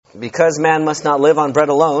Because man must not live on bread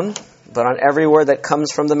alone, but on every word that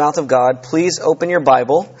comes from the mouth of God, please open your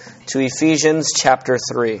Bible to Ephesians chapter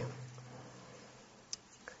 3.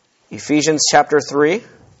 Ephesians chapter 3.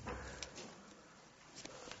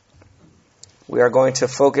 We are going to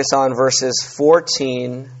focus on verses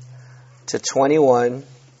 14 to 21.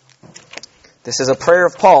 This is a prayer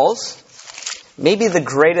of Paul's, maybe the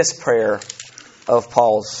greatest prayer of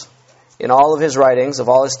Paul's. In all of his writings, of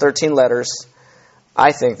all his 13 letters,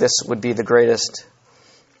 I think this would be the greatest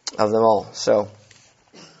of them all. So,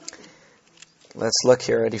 let's look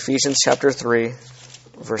here at Ephesians chapter 3,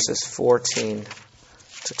 verses 14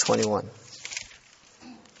 to 21.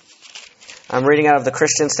 I'm reading out of the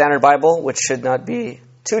Christian Standard Bible, which should not be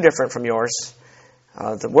too different from yours.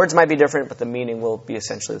 The words might be different, but the meaning will be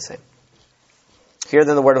essentially the same. Hear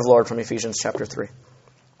then the word of the Lord from Ephesians chapter 3.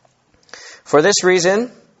 For this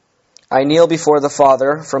reason, I kneel before the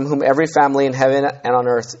Father, from whom every family in heaven and on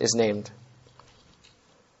earth is named.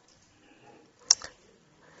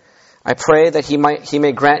 I pray that he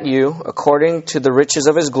may grant you, according to the riches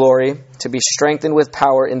of his glory, to be strengthened with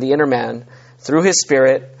power in the inner man, through his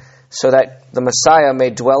Spirit, so that the Messiah may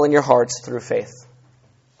dwell in your hearts through faith.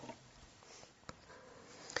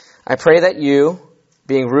 I pray that you,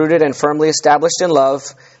 being rooted and firmly established in love,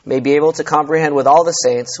 may be able to comprehend with all the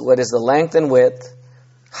saints what is the length and width,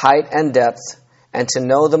 height and depth, and to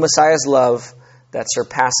know the Messiah's love that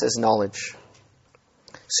surpasses knowledge,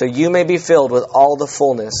 so you may be filled with all the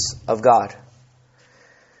fullness of God.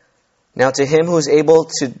 Now to him who is able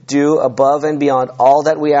to do above and beyond all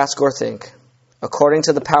that we ask or think, according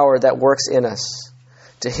to the power that works in us,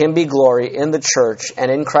 to him be glory in the church and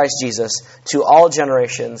in Christ Jesus to all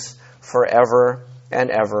generations forever and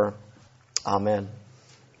ever. Amen.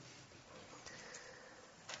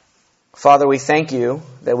 Father, we thank you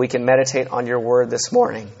that we can meditate on your word this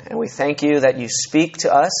morning. And we thank you that you speak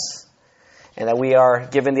to us and that we are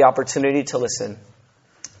given the opportunity to listen.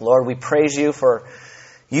 Lord, we praise you for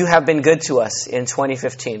you have been good to us in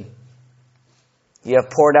 2015. You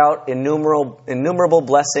have poured out innumerable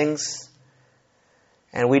blessings,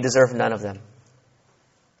 and we deserve none of them.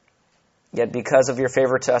 Yet because of your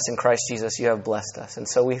favor to us in Christ Jesus, you have blessed us. And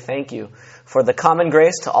so we thank you for the common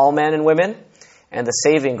grace to all men and women, and the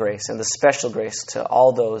saving grace and the special grace to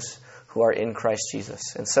all those who are in Christ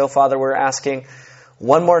Jesus. And so, Father, we're asking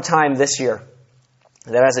one more time this year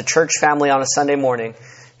that as a church family on a Sunday morning,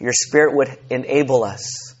 your Spirit would enable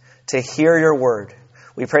us to hear your word.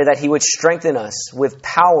 We pray that he would strengthen us with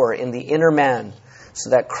power in the inner man so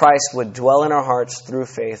that Christ would dwell in our hearts through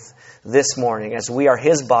faith this morning as we are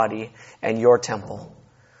his body and your temple.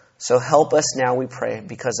 So help us now, we pray,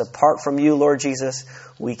 because apart from you, Lord Jesus,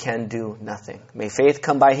 we can do nothing. May faith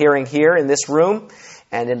come by hearing here in this room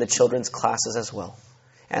and in the children's classes as well.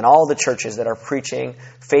 And all the churches that are preaching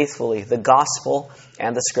faithfully the gospel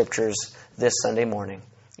and the scriptures this Sunday morning.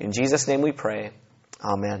 In Jesus' name we pray.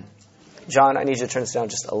 Amen. John, I need you to turn this down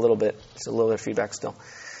just a little bit. There's a little bit of feedback still.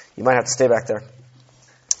 You might have to stay back there.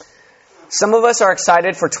 Some of us are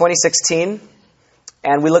excited for 2016.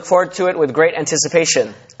 And we look forward to it with great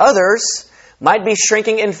anticipation. Others might be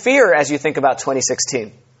shrinking in fear as you think about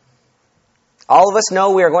 2016. All of us know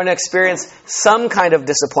we are going to experience some kind of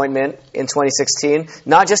disappointment in 2016,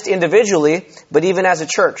 not just individually, but even as a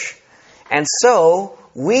church. And so,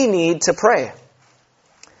 we need to pray.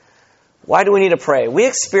 Why do we need to pray? We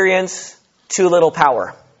experience too little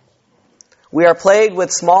power. We are plagued with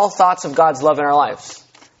small thoughts of God's love in our lives.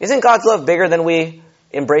 Isn't God's love bigger than we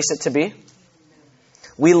embrace it to be?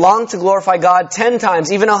 We long to glorify God 10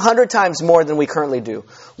 times, even 100 times more than we currently do.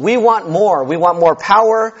 We want more. We want more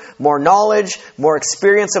power, more knowledge, more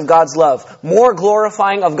experience of God's love, more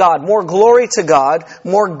glorifying of God, more glory to God,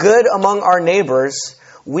 more good among our neighbors.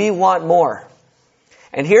 We want more.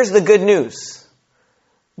 And here's the good news.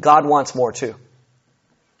 God wants more too.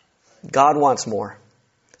 God wants more.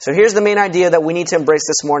 So here's the main idea that we need to embrace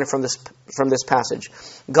this morning from this passage.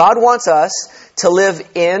 God wants us to live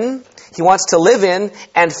in He wants to live in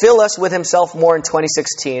and fill us with himself more in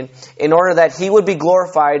 2016 in order that he would be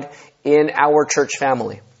glorified in our church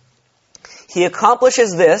family. He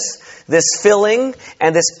accomplishes this filling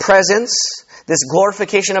and this presence, this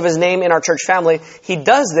glorification of his name in our church family. He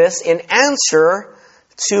does this in answer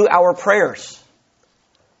to our prayers.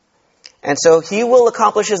 And so he will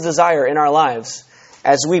accomplish his desire in our lives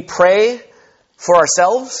as we pray for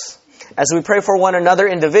ourselves, as we pray for one another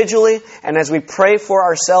individually, and as we pray for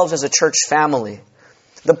ourselves as a church family.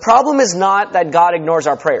 The problem is not that God ignores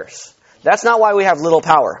our prayers. That's not why we have little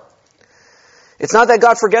power. It's not that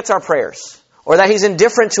God forgets our prayers or that he's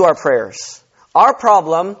indifferent to our prayers. Our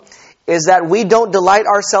problem is that we don't delight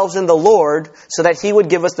ourselves in the Lord so that He would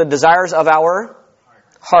give us the desires of our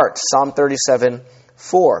heart. Psalm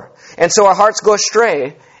 37:4. And so our hearts go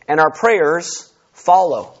astray and our prayers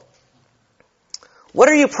follow. What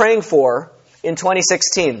are you praying for in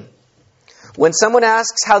 2016? When someone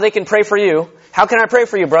asks how they can pray for you, how can I pray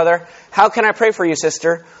for you, brother? How can I pray for you,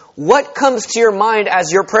 sister? What comes to your mind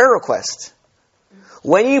as your prayer request?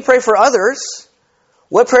 When you pray for others,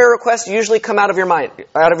 what prayer requests usually come out of your mind,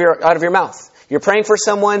 out of your mouth? You're praying for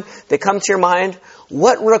someone, they come to your mind.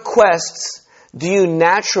 What requests do you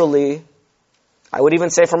naturally, I would even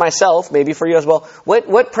say for myself, maybe for you as well,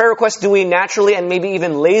 what prayer requests do we naturally and maybe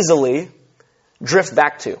even lazily drift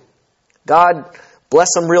back to? God, bless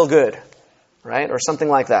them real good, right? Or something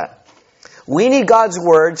like that. We need God's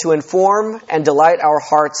Word to inform and delight our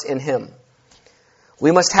hearts in Him.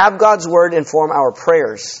 We must have God's Word inform our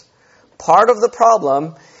prayers. Part of the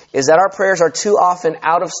problem is that our prayers are too often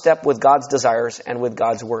out of step with God's desires and with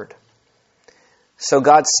God's Word. So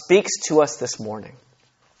God speaks to us this morning.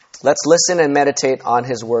 Let's listen and meditate on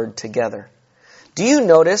His Word together. Do you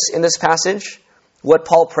notice in this passage what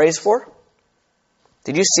Paul prays for?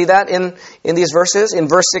 Did you see that in these verses? In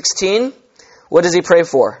verse 16, what does he pray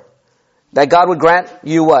for? That God would grant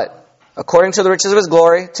you what? According to the riches of His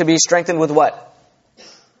glory, to be strengthened with what?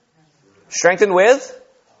 Strengthened with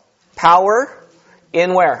power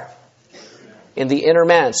in where? In the inner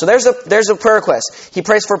man. So there's a prayer request. He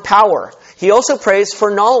prays for power. He also prays for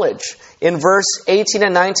knowledge. In verse 18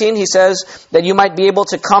 and 19, he says that you might be able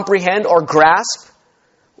to comprehend or grasp.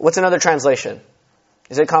 What's another translation?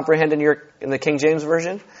 Is it comprehend in the King James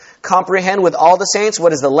Version? Comprehend with all the saints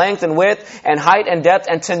what is the length and width and height and depth,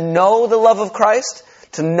 and to know the love of Christ,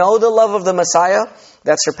 to know the love of the Messiah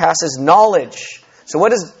that surpasses knowledge. So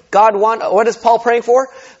what does God want? What is Paul praying for?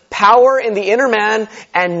 Power in the inner man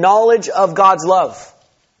and knowledge of God's love.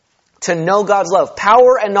 To know God's love.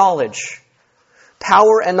 Power and knowledge.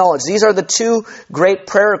 Power and knowledge. These are the two great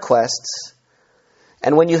prayer requests.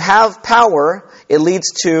 And when you have power, it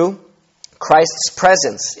leads to Christ's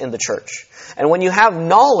presence in the church. And when you have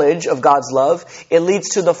knowledge of God's love, it leads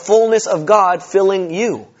to the fullness of God filling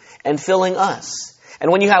you and filling us.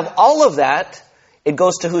 And when you have all of that, it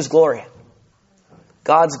goes to whose glory?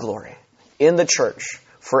 God's glory in the church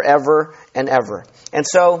forever and ever. And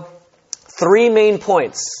so, 3 main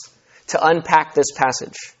points to unpack this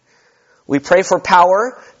passage. We pray for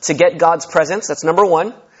power to get God's presence. That's number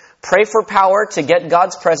 1. Pray for power to get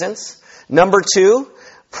God's presence. Number 2,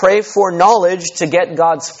 pray for knowledge to get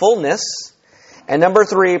God's fullness. And number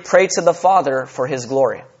 3, pray to the Father for His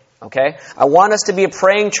glory. Okay? I want us to be a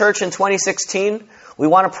praying church in 2016. We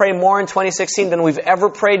want to pray more in 2016 than we've ever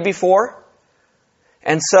prayed before.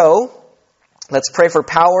 And so, let's pray for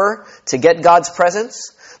power to get God's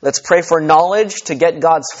presence. Let's pray for knowledge to get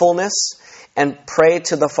God's fullness. And pray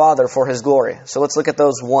to the Father for His glory. So let's look at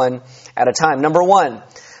those one at a time. Number 1,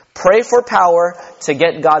 pray for power to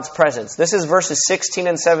get God's presence. This is verses 16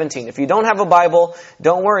 and 17. If you don't have a Bible,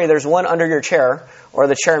 don't worry. There's one under your chair or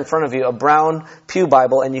the chair in front of you, a brown pew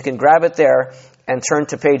Bible, and you can grab it there and turn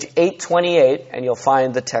to page 828, and you'll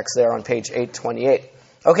find the text there on page 828.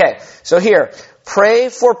 Okay, so here, pray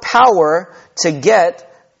for power to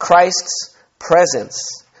get Christ's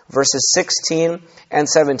presence. Verses 16 and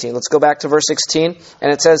 17. Let's go back to verse 16,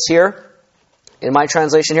 and it says here, in my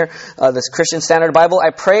translation here, this Christian Standard Bible,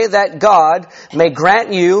 I pray that God may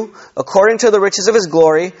grant you, according to the riches of His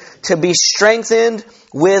glory, to be strengthened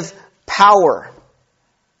with power.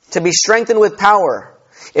 To be strengthened with power.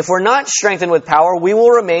 If we're not strengthened with power, we will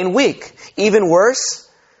remain weak. Even worse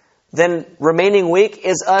than remaining weak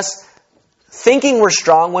is us thinking we're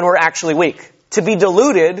strong when we're actually weak. To be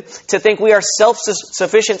deluded, to think we are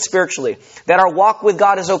self-sufficient spiritually, that our walk with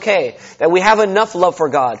God is okay, that we have enough love for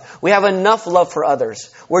God, we have enough love for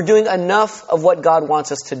others, we're doing enough of what God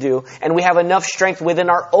wants us to do, and we have enough strength within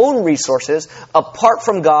our own resources, apart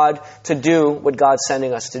from God, to do what God's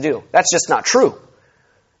sending us to do. That's just not true.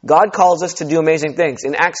 God calls us to do amazing things.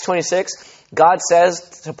 In Acts 26, God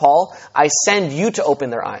says to Paul, I send you to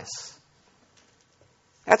open their eyes.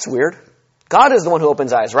 That's weird. God is the one who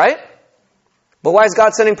opens eyes, right? But why is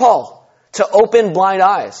God sending Paul? To open blind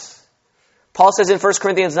eyes. Paul says in 1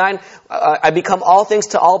 Corinthians 9, I become all things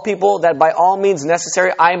to all people, that by all means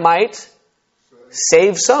necessary I might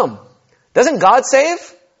save some. Doesn't God save?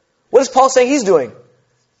 What is Paul saying He's doing?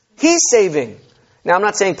 He's saving. Now I'm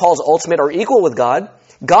not saying Paul's ultimate or equal with God.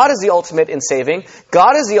 God is the ultimate in saving.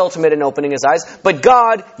 God is the ultimate in opening His eyes. But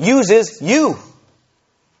God uses you.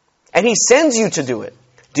 And He sends you to do it.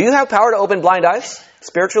 Do you have power to open blind eyes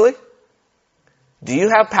spiritually? Do you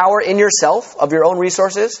have power in yourself, of your own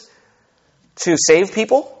resources, to save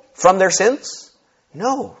people? from their sins?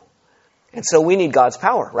 No. And so we need God's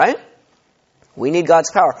power, right? We need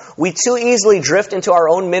God's power. We too easily drift into our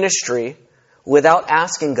own ministry without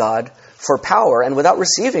asking God for power and without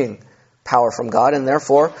receiving power from God, and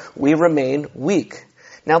therefore we remain weak.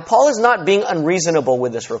 Now, Paul is not being unreasonable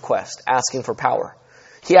with this request, asking for power.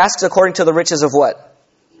 He asks according to the riches of what?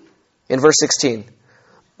 In verse 16.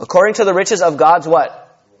 According to the riches of God's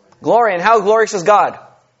what? Glory. And how glorious is God?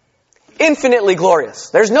 Infinitely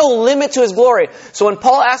glorious. There's no limit to His glory. So when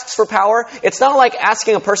Paul asks for power, it's not like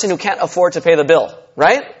asking a person who can't afford to pay the bill,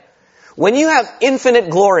 right? When you have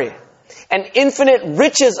infinite glory and infinite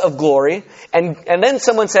riches of glory, and then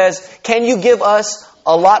someone says, can you give us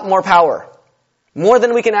a lot more power? More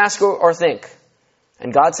than we can ask or think.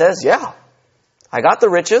 And God says, yeah, I got the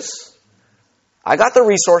riches. I got the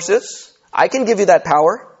resources. I can give you that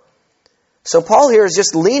power. So Paul here is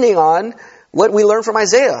just leaning on what we learn from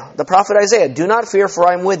Isaiah, the prophet Isaiah. Do not fear, for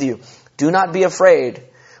I am with you. Do not be afraid,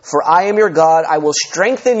 for I am your God. I will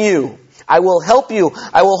strengthen you. I will help you.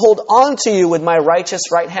 I will hold on to you with my righteous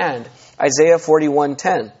right hand. Isaiah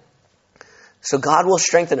 41:10. So God will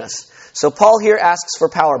strengthen us. So Paul here asks for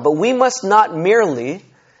power, but we must not merely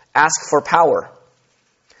ask for power.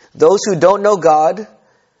 Those who don't know God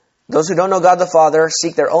the Father,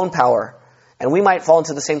 seek their own power. And we might fall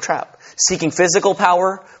into the same trap. Seeking physical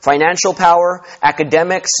power, financial power,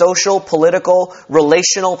 academic, social, political,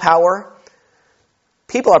 relational power.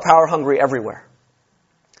 People are power hungry everywhere.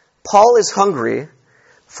 Paul is hungry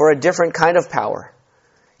for a different kind of power.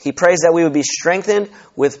 He prays that we would be strengthened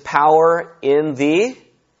with power in the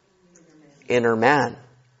inner man.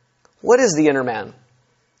 What is the inner man?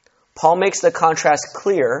 Paul makes the contrast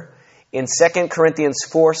clear in 2 Corinthians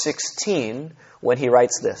 4:16 when he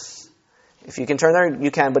writes this. If you can turn there, you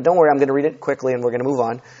can, but don't worry, I'm going to read it quickly and we're going to move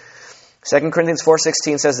on. 2 Corinthians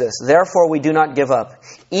 4:16 says this, therefore we do not give up.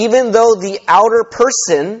 Even though the outer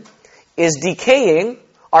person is decaying,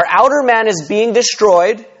 our outer man is being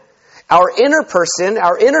destroyed, our inner person,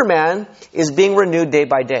 our inner man, is being renewed day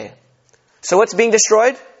by day. So what's being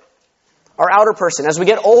destroyed? Our outer person. As we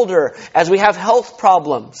get older, as we have health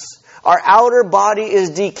problems, our outer body is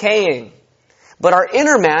decaying. But our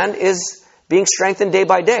inner man is being strengthened day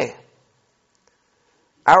by day.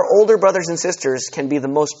 Our older brothers and sisters can be the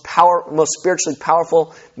most spiritually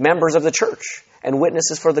powerful members of the church and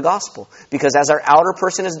witnesses for the gospel. Because as our outer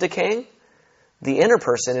person is decaying, the inner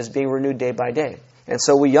person is being renewed day by day. And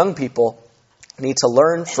so we young people need to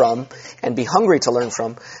learn from and be hungry to learn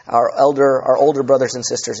from our older brothers and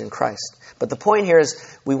sisters in Christ. But the point here is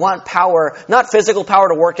we want power, not physical power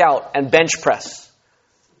to work out and bench press.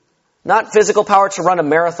 Not physical power to run a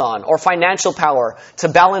marathon or financial power to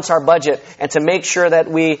balance our budget and to make sure that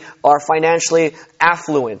we are financially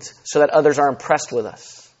affluent so that others are impressed with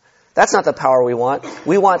us. That's not the power we want.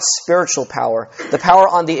 We want spiritual power, the power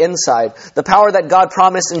on the inside, the power that God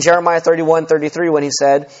promised in Jeremiah 31:33 when He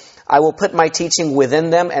said, I will put my teaching within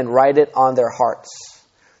them and write it on their hearts.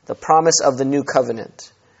 The promise of the new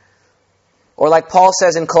covenant. Or like Paul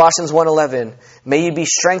says in Colossians 1:11, may you be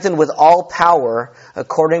strengthened with all power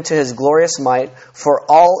according to His glorious might for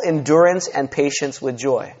all endurance and patience with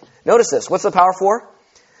joy. Notice this. What's the power for?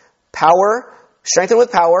 Power, strengthened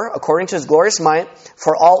with power according to His glorious might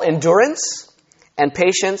for all endurance and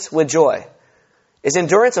patience with joy. Is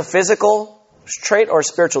endurance a physical trait or a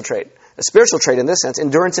spiritual trait? A spiritual trait in this sense,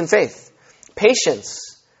 endurance in faith.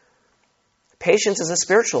 Patience. Patience is a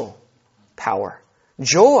spiritual power.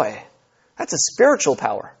 Joy. That's a spiritual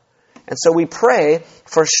power. And so we pray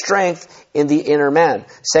for strength in the inner man.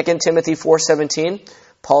 2 Timothy 4:17,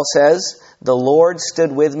 Paul says, the Lord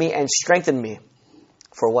stood with me and strengthened me.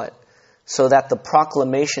 For what? So that the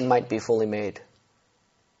proclamation might be fully made.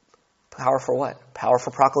 Power for what? Power for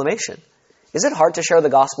proclamation. Is it hard to share the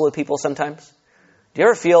gospel with people sometimes? Do you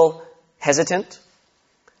ever feel hesitant?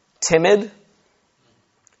 Timid?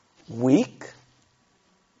 Weak?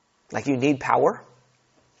 Like you need power?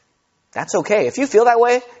 That's okay. If you feel that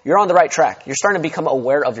way, you're on the right track. You're starting to become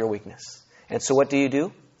aware of your weakness. And so what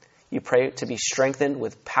do? You pray to be strengthened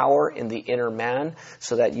with power in the inner man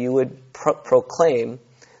so that you would proclaim,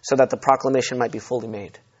 so that the proclamation might be fully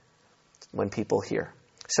made when people hear.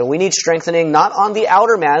 So we need strengthening not on the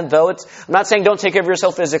outer man, though I'm not saying don't take care of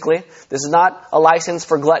yourself physically. This is not a license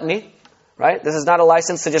for gluttony, right? This is not a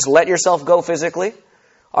license to just let yourself go physically.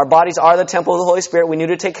 Our bodies are the temple of the Holy Spirit. We need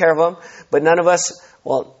to take care of them. But none of us,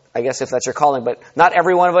 well, I guess if that's your calling, but not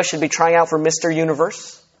every one of us should be trying out for Mr.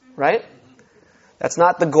 Universe, right? That's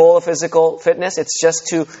not the goal of physical fitness. It's just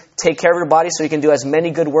to take care of your body so you can do as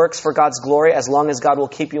many good works for God's glory as long as God will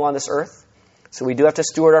keep you on this earth. So we do have to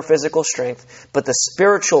steward our physical strength, but the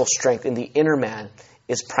spiritual strength in the inner man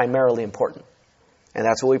is primarily important. And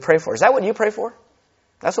that's what we pray for. Is that what you pray for?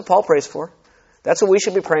 That's what Paul prays for. That's what we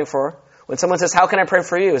should be praying for. When someone says, how can I pray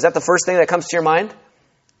for you? Is that the first thing that comes to your mind?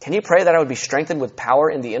 Can you pray that I would be strengthened with power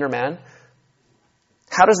in the inner man?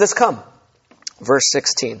 How does this come? Verse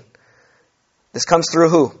 16. This comes through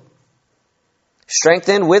who?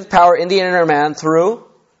 Strengthened with power in the inner man through,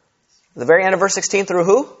 the very end of verse 16, through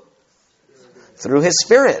who? Through His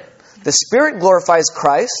Spirit. The Spirit glorifies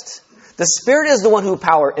Christ. The Spirit is the one who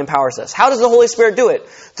empowers us. How does the Holy Spirit do it?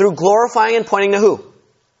 Through glorifying and pointing to who?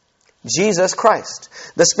 Jesus Christ.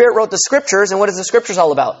 The Spirit wrote the Scriptures, and what is the Scriptures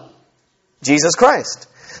all about? Jesus Christ.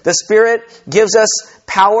 The Spirit gives us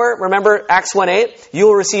power. Remember Acts 1:8? You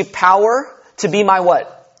will receive power to be my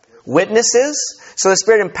what? Witnesses. So the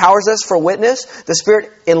Spirit empowers us for witness. The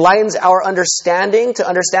Spirit enlightens our understanding to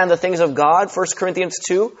understand the things of God. 1 Corinthians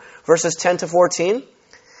 2, verses 10 to 14.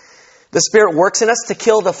 The Spirit works in us to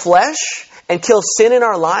kill the flesh and kill sin in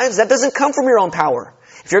our lives. That doesn't come from your own power.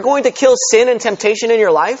 If you're going to kill sin and temptation in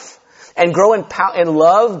your life and grow in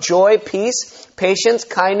love, joy, peace, patience,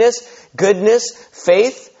 kindness, goodness,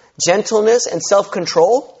 faith, gentleness, and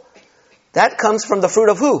self-control, that comes from the fruit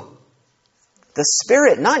of who? The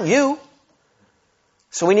Spirit, not you.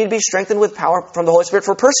 So we need to be strengthened with power from the Holy Spirit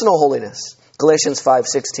for personal holiness. Galatians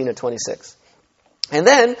 5:16 to 26. And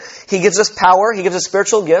then He gives us power, He gives us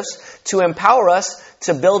spiritual gifts to empower us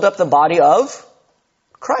to build up the body of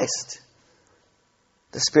Christ.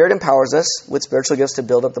 The Spirit empowers us with spiritual gifts to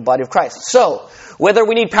build up the body of Christ. So, whether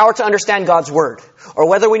we need power to understand God's Word, or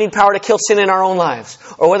whether we need power to kill sin in our own lives,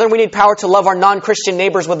 or whether we need power to love our non-Christian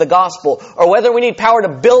neighbors with the gospel, or whether we need power to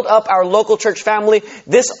build up our local church family,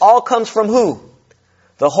 this all comes from who?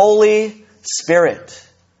 The Holy Spirit.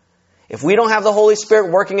 If we don't have the Holy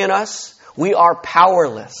Spirit working in us, we are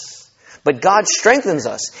powerless. But God strengthens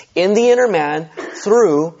us in the inner man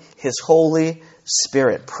through His Holy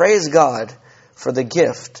Spirit. Praise God for the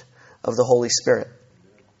gift of the Holy Spirit.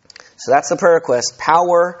 So that's the prayer request.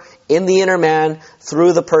 Power in the inner man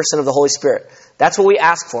through the person of the Holy Spirit. That's what we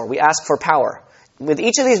ask for. We ask for power. With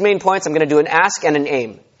each of these main points, I'm going to do an ask and an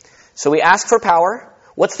aim. So we ask for power.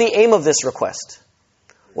 What's the aim of this request?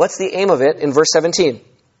 What's the aim of it in verse 17?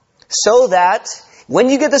 So that when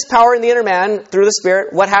you get this power in the inner man through the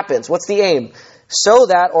Spirit, what happens? What's the aim? So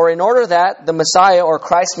that, or in order that, the Messiah or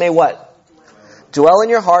Christ may what? Dwell in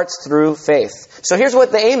your hearts through faith. So here's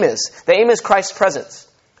what the aim is. The aim is Christ's presence.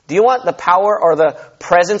 Do you want the power or the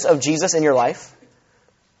presence of Jesus in your life?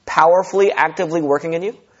 Powerfully, actively working in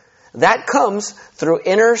you? That comes through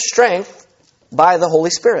inner strength by the Holy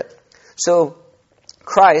Spirit. So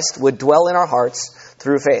Christ would dwell in our hearts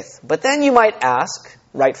through faith. But then you might ask,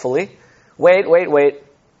 rightfully, wait.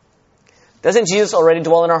 Doesn't Jesus already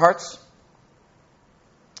dwell in our hearts?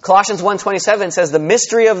 Colossians 1:27 says the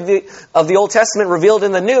mystery of the Old Testament revealed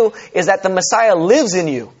in the New is that the Messiah lives in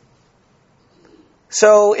you.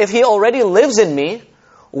 So if He already lives in me,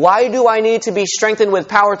 why do I need to be strengthened with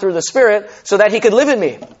power through the Spirit so that He could live in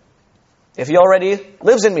me? If He already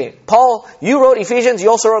lives in me. Paul, you wrote Ephesians, you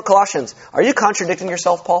also wrote Colossians. Are you contradicting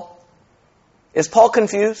yourself, Paul? Is Paul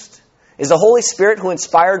confused? Is the Holy Spirit who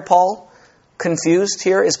inspired Paul confused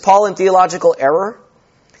here? Is Paul in theological error?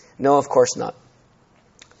 No, of course not.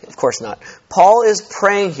 Of course not. Paul is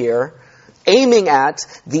praying here, aiming at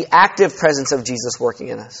the active presence of Jesus working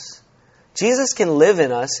in us. Jesus can live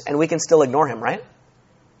in us and we can still ignore Him, right?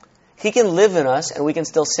 He can live in us and we can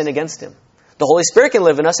still sin against Him. The Holy Spirit can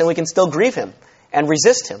live in us and we can still grieve Him and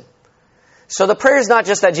resist Him. So the prayer is not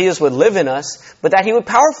just that Jesus would live in us, but that He would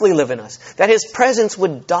powerfully live in us. That His presence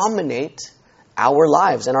would dominate our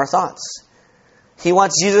lives and our thoughts. He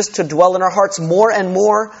wants Jesus to dwell in our hearts more and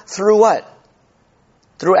more through what?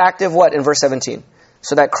 Through active what in verse 17?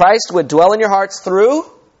 So that Christ would dwell in your hearts through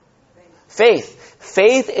faith.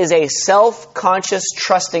 Faith is a self-conscious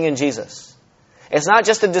trusting in Jesus. It's not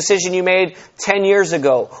just a decision you made 10 years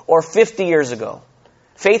ago or 50 years ago.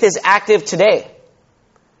 Faith is active today.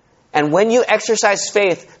 And when you exercise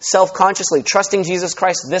faith self-consciously, trusting Jesus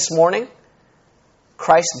Christ this morning,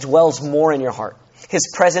 Christ dwells more in your heart.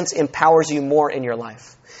 His presence empowers you more in your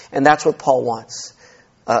life. And that's what Paul wants.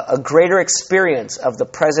 A greater experience of the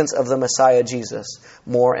presence of the Messiah Jesus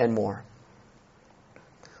more and more.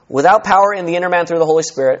 Without power in the inner man through the Holy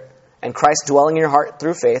Spirit and Christ dwelling in your heart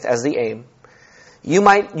through faith as the aim, you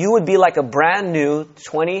would be like a brand new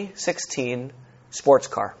 2016 sports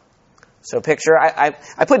car. So picture, I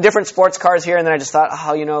put different sports cars here and then I just thought,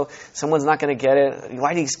 someone's not going to get it.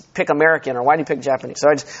 Why do you pick American or why do you pick Japanese? So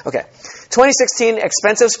 2016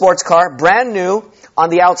 expensive sports car, brand new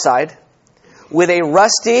on the outside, with a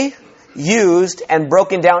rusty, used, and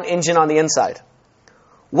broken down engine on the inside.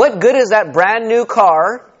 What good is that brand new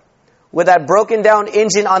car with that broken down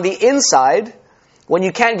engine on the inside when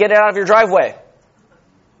you can't get it out of your driveway?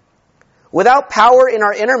 Without power in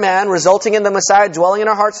our inner man, resulting in the Messiah dwelling in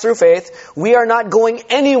our hearts through faith, we are not going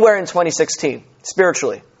anywhere in 2016,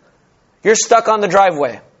 spiritually. You're stuck on the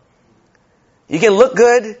driveway. You can look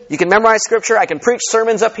good, you can memorize Scripture, I can preach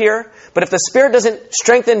sermons up here, but if the Spirit doesn't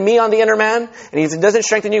strengthen me on the inner man, and if it doesn't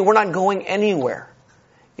strengthen you, we're not going anywhere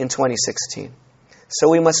in 2016. So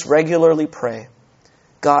we must regularly pray,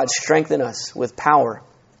 God, strengthen us with power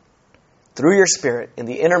through your Spirit in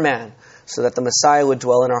the inner man, so that the Messiah would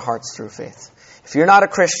dwell in our hearts through faith. If you're not a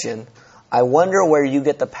Christian, I wonder where you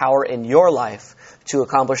get the power in your life to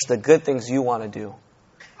accomplish the good things you want to do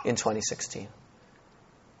in 2016.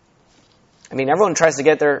 I mean, everyone tries to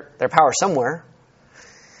get their power somewhere.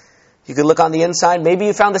 You could look on the inside. Maybe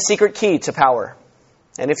you found the secret key to power.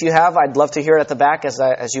 And if you have, I'd love to hear it at the back as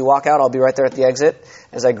you walk out. I'll be right there at the exit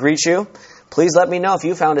as I greet you. Please let me know if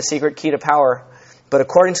you found a secret key to power. But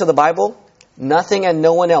according to the Bible, nothing and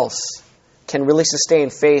no one else can really sustain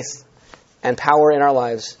faith and power in our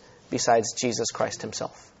lives besides Jesus Christ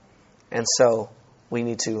himself. And so we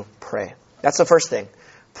need to pray. That's the first thing.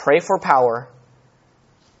 Pray for power,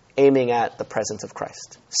 aiming at the presence of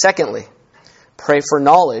Christ. Secondly, pray for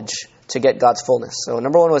knowledge to get God's fullness. So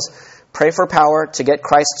number one was pray for power to get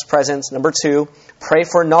Christ's presence. Number two, pray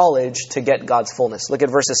for knowledge to get God's fullness. Look at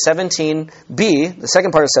verses 17b, the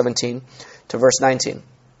second part of 17, to verse 19.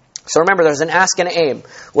 So remember, there's an ask and an aim.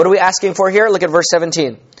 What are we asking for here? Look at verse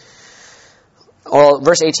 17. Or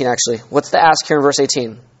verse 18, actually. What's the ask here in verse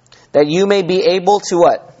 18? That you may be able to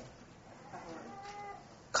what?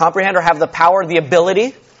 Comprehend or have the power, the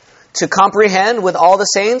ability to comprehend with all the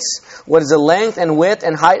saints what is the length and width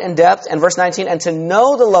and height and depth. And verse 19, and to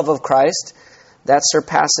know the love of Christ that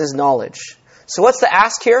surpasses knowledge. So what's the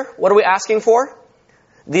ask here? What are we asking for?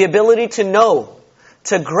 The ability to know,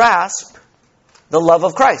 to grasp the love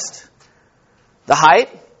of Christ. The height,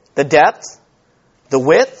 the depth, the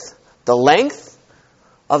width, the length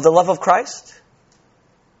of the love of Christ.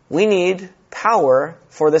 We need power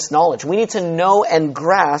for this knowledge. We need to know and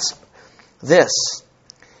grasp this.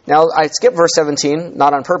 Now, I skipped verse 17,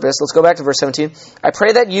 not on purpose. Let's go back to verse 17. I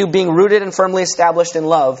pray that you, being rooted and firmly established in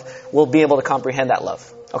love, will be able to comprehend that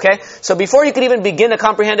love. Okay? So before you can even begin to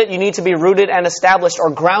comprehend it, you need to be rooted and established or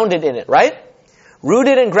grounded in it, right?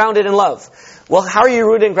 Rooted and grounded in love. Well, how are you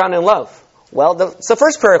rooted and grounded in love? Well, it's the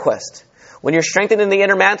first prayer request. When you're strengthened in the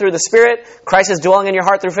inner man through the Spirit, Christ is dwelling in your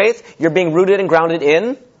heart through faith, you're being rooted and grounded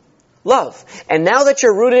in love. And now that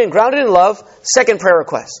you're rooted and grounded in love, second prayer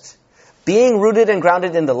request. Being rooted and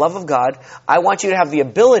grounded in the love of God, I want you to have the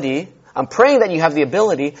ability, I'm praying that you have the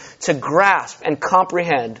ability to grasp and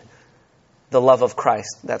comprehend the love of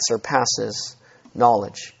Christ that surpasses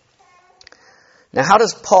knowledge. Now, how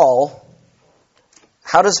does Paul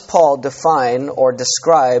define or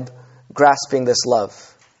describe grasping this love?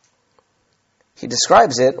 He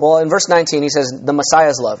describes it, well, in verse 19, he says the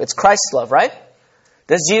Messiah's love. It's Christ's love, right?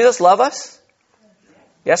 Does Jesus love us?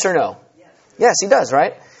 Yes or no? Yes, he does,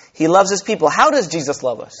 right? He loves his people. How does Jesus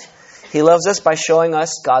love us? He loves us by showing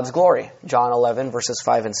us God's glory. John 11, verses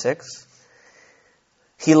 5 and 6.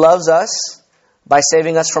 He loves us by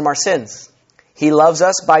saving us from our sins. He loves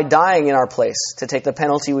us by dying in our place to take the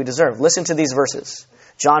penalty we deserve. Listen to these verses.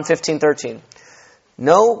 John 15:13.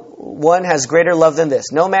 No one has greater love than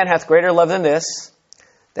this. No man hath greater love than this,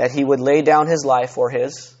 that he would lay down his life for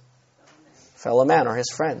his fellow man or his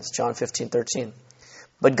friends. John 15:13.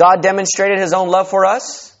 But God demonstrated his own love for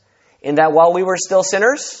us in that while we were still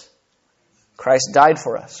sinners, Christ died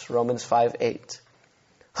for us. Romans 5:8.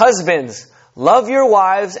 Husbands, love your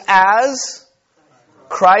wives as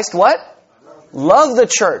Christ what? Loved the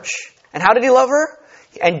church. And how did he love her?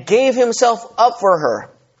 And gave himself up for her.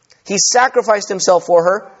 He sacrificed himself for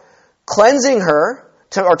her, cleansing her,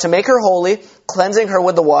 to make her holy, cleansing her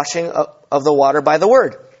with the washing of the water by the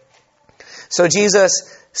word. So Jesus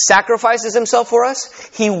sacrifices himself for us.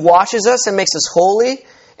 He washes us and makes us holy.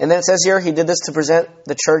 And then it says here, he did this to present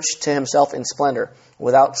the church to himself in splendor,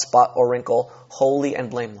 without spot or wrinkle, holy and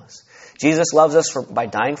blameless. Jesus loves us by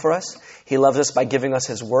dying for us. He loves us by giving us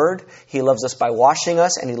his word. He loves us by washing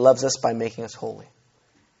us. And he loves us by making us holy.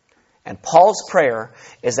 And Paul's prayer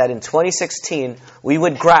is that in 2016, we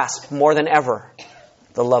would grasp more than ever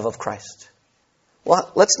the love of Christ.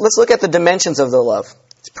 Well, let's look at the dimensions of the love.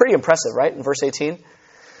 It's pretty impressive, right? In verse 18.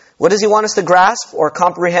 What does he want us to grasp or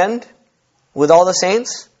comprehend with all the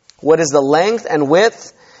saints? What is the length and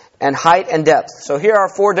width and height and depth? So here are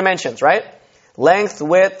 4 dimensions, right? Length,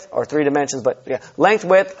 width, or 3 dimensions, but yeah. Length,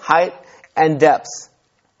 width, height, and depth.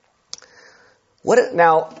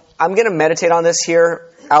 Now, I'm going to meditate on this here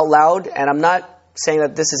out loud, and I'm not saying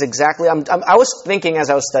that this is exactly, I was thinking as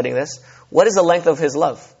I was studying this, what is the length of his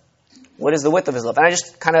love? What is the width of his love? And I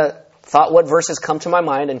just kind of thought what verses come to my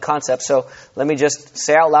mind and concepts, so let me just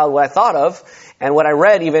say out loud what I thought of, and what I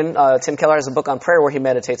read even, Tim Keller has a book on prayer where he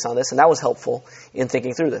meditates on this, and that was helpful in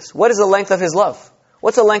thinking through this. What is the length of his love?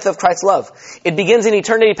 What's the length of Christ's love? It begins in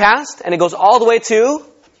eternity past, and it goes all the way to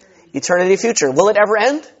eternity future. Will it ever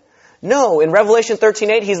end? No. In Revelation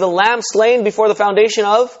 13:8, he's the lamb slain before the foundation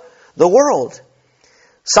of the world.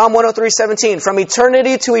 Psalm 103:17, from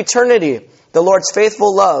eternity to eternity, the Lord's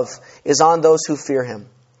faithful love is on those who fear him.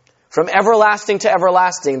 From everlasting to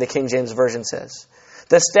everlasting, the King James Version says.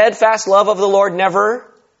 The steadfast love of the Lord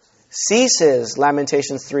never ceases,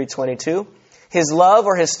 Lamentations 3:22. His love,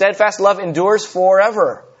 or his steadfast love, endures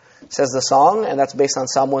forever, says the song, and that's based on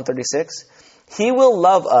Psalm 136. He will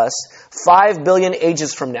love us 5 billion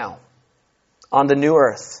ages from now on the new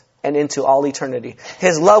earth and into all eternity.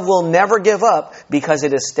 His love will never give up because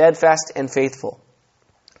it is steadfast and faithful.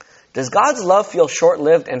 Does God's love feel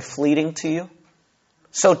short-lived and fleeting to you?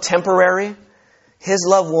 So temporary? His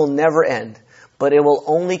love will never end, but it will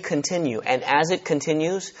only continue. And as it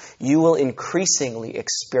continues, you will increasingly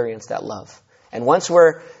experience that love. And once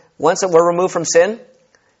we're removed from sin,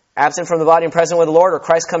 absent from the body and present with the Lord, or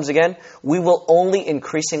Christ comes again, we will only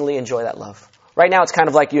increasingly enjoy that love. Right now, it's kind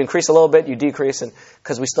of like you increase a little bit, you decrease, and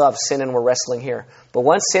because we still have sin and we're wrestling here. But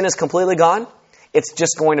once sin is completely gone, it's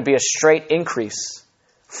just going to be a straight increase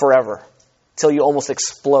forever, till you almost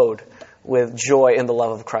explode with joy in the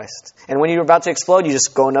love of Christ. And when you're about to explode, you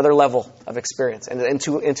just go another level of experience and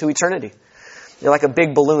into eternity. You're like a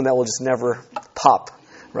big balloon that will just never pop,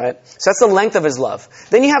 right? So that's the length of his love.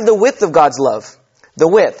 Then you have the width of God's love. The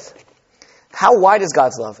width. How wide is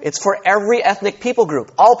God's love? It's for every ethnic people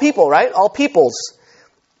group. All people, right? All peoples.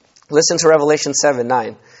 Listen to Revelation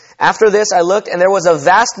 7:9. After this I looked, and there was a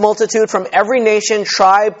vast multitude from every nation,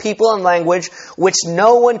 tribe, people, and language, which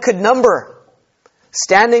no one could number,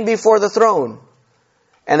 standing before the throne.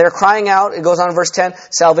 And they're crying out, it goes on in verse 10,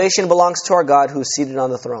 salvation belongs to our God who is seated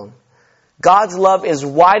on the throne. God's love is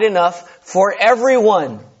wide enough for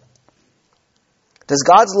everyone. Does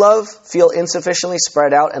God's love feel insufficiently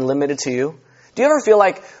spread out and limited to you? Do you ever feel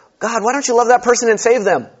like, God, why don't you love that person and save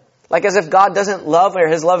them? Like as if God doesn't love, or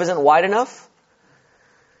his love isn't wide enough?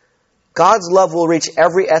 God's love will reach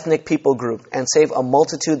every ethnic people group and save a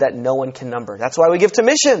multitude that no one can number. That's why we give to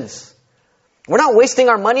missions. We're not wasting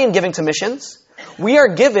our money in giving to missions. We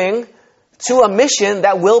are giving to a mission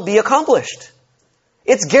that will be accomplished.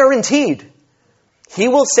 It's guaranteed. He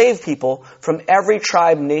will save people from every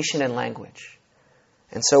tribe, nation, and language.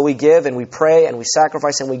 And so we give and we pray and we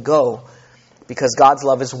sacrifice and we go because God's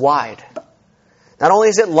love is wide. Not only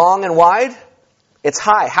is it long and wide, it's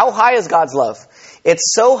high. How high is God's love?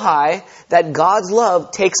 It's so high that God's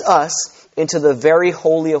love takes us into the very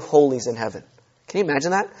holy of holies in heaven. Can you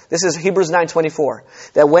imagine that? This is Hebrews 9:24.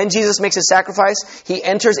 That when Jesus makes his sacrifice, he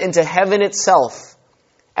enters into heaven itself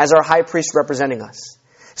as our high priest representing us.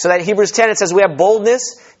 So that in Hebrews 10 it says we have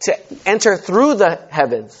boldness to enter through the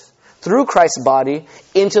heavens, through Christ's body,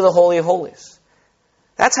 into the Holy of Holies.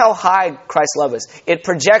 That's how high Christ's love is. It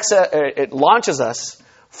it launches us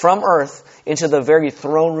from earth into the very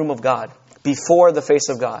throne room of God, before the face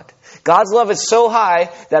of God. God's love is so high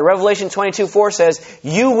that Revelation 22:4 says,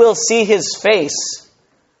 you will see his face.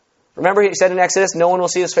 Remember he said in Exodus, no one will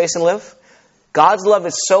see his face and live? God's love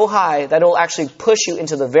is so high that it will actually push you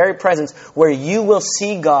into the very presence where you will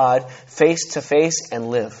see God face to face and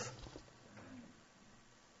live.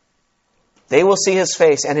 They will see his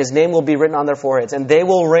face and his name will be written on their foreheads, and they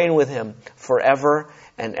will reign with him forever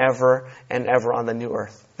and ever and ever on the new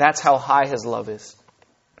earth. That's how high his love is.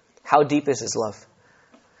 How deep is his love?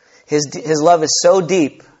 His love is so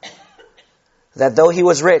deep that though he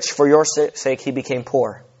was rich, for your sake he became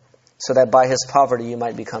poor, so that by his poverty you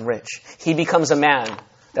might become rich. He becomes a man.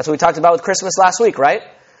 That's what we talked about with Christmas last week, right?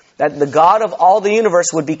 That the God of all the universe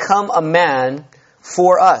would become a man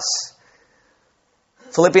for us.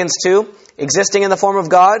 Philippians 2, existing in the form of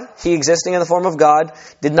God, he existing in the form of God,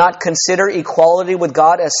 did not consider equality with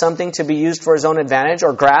God as something to be used for his own advantage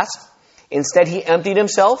or grasp. Instead, he emptied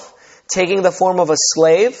himself, taking the form of a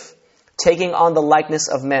slave, taking on the likeness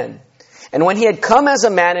of men. And when he had come as a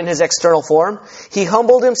man in his external form, he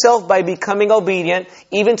humbled himself by becoming obedient,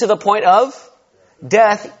 even to the point of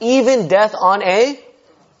death, even death on a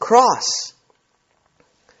cross.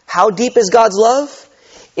 How deep is God's love?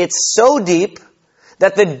 It's so deep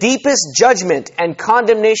that the deepest judgment and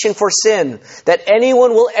condemnation for sin that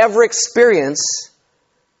anyone will ever experience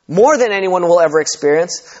more than anyone will ever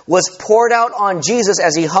experience, was poured out on Jesus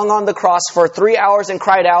as he hung on the cross for 3 hours and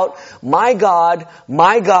cried out, my God,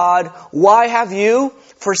 why have you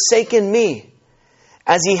forsaken me?"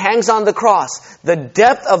 As he hangs on the cross, the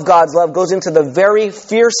depth of God's love goes into the very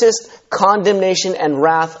fiercest condemnation and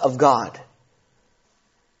wrath of God.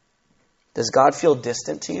 Does God feel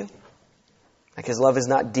distant to you? Like his love is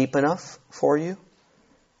not deep enough for you?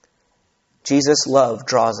 Jesus' love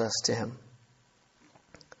draws us to him.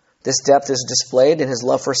 This depth is displayed in his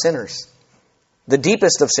love for sinners. The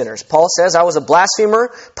deepest of sinners. Paul says, "I was a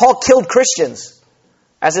blasphemer." Paul killed Christians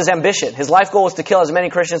as his ambition. His life goal was to kill as many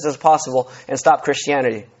Christians as possible and stop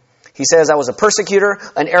Christianity. He says, "I was a persecutor,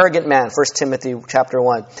 an arrogant man," 1 Timothy chapter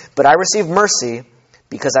 1. "But I received mercy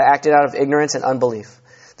because I acted out of ignorance and unbelief."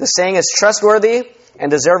 The saying is trustworthy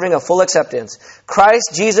and deserving of full acceptance.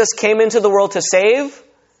 Christ Jesus came into the world to save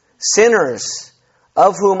sinners,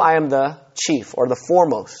 of whom I am the chief or the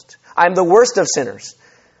foremost. I am the worst of sinners.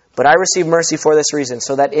 But I received mercy for this reason,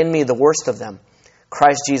 so that in me, the worst of them,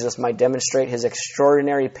 Christ Jesus might demonstrate his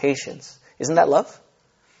extraordinary patience. Isn't that love?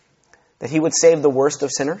 That he would save the worst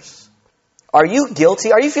of sinners? Are you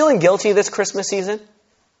guilty? Are you feeling guilty this Christmas season?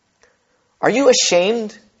 Are you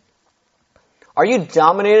ashamed? Are you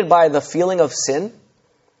dominated by the feeling of sin?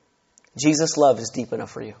 Jesus' love is deep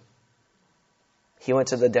enough for you. He went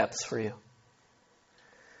to the depths for you.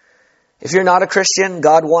 If you're not a Christian,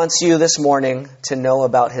 God wants you this morning to know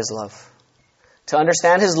about his love. To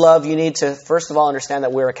understand his love, you need to, first of all, understand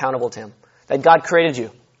that we're accountable to him. That God created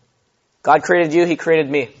you. God created you, he created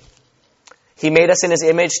me. He made us in his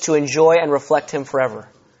image to enjoy and reflect him forever.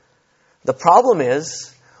 The problem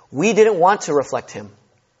is, we didn't want to reflect him.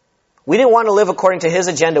 We didn't want to live according to his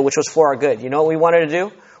agenda, which was for our good. You know what we wanted to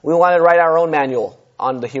do? We wanted to write our own manual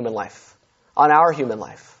on the human life. On our human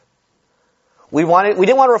life. We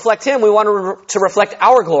didn't want to reflect him, we wanted to reflect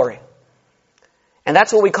our glory. And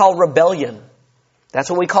that's what we call rebellion. That's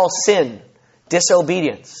what we call sin,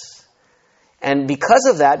 disobedience. And because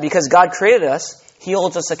of that, because God created us, he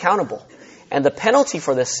holds us accountable. And the penalty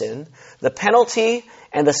for this sin, the penalty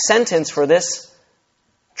and the sentence for this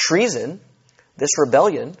treason, this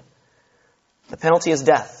rebellion, the penalty is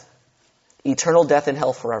death. Eternal death in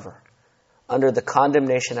hell forever, under the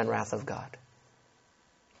condemnation and wrath of God.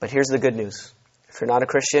 But here's the good news. If you're not a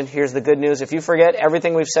Christian, here's the good news. If you forget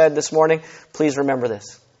everything we've said this morning, please remember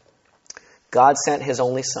this. God sent his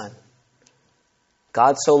only Son.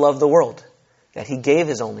 God so loved the world that he gave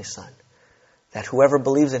his only Son, that whoever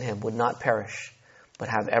believes in him would not perish, but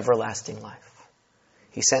have everlasting life.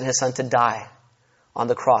 He sent his Son to die on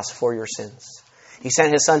the cross for your sins. He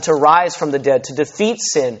sent his Son to rise from the dead, to defeat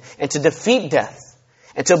sin and to defeat death,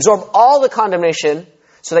 and to absorb all the condemnation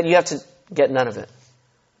so that you have to get none of it.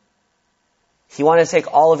 He wanted to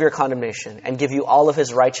take all of your condemnation and give you all of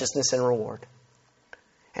his righteousness and reward.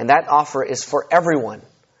 And that offer is for everyone.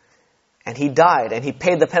 And he died and he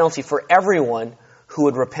paid the penalty for everyone who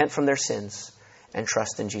would repent from their sins and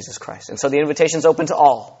trust in Jesus Christ. And so the invitation is open to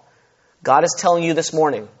all. God is telling you this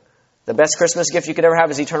morning, the best Christmas gift you could ever have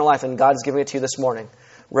is eternal life, and God is giving it to you this morning.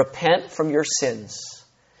 Repent from your sins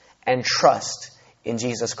and trust in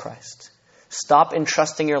Jesus Christ. Stop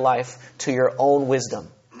entrusting your life to your own wisdom,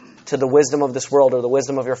 to the wisdom of this world or the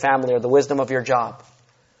wisdom of your family or the wisdom of your job.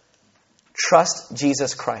 Trust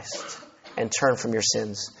Jesus Christ and turn from your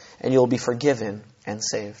sins, and you'll be forgiven and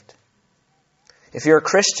saved. If you're a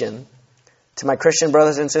Christian, to my Christian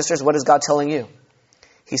brothers and sisters, what is God telling you?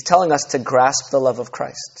 He's telling us to grasp the love of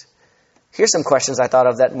Christ. Here's some questions I thought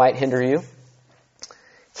of that might hinder you.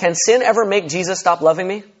 Can sin ever make Jesus stop loving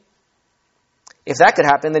me? If that could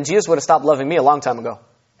happen, then Jesus would have stopped loving me a long time ago.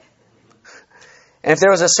 And if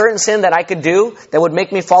there was a certain sin that I could do that would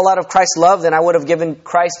make me fall out of Christ's love, then I would have given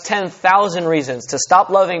Christ 10,000 reasons to stop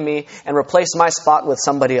loving me and replace my spot with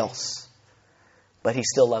somebody else. But he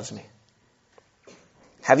still loves me.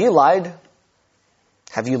 Have you lied?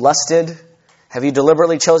 Have you lusted? Have you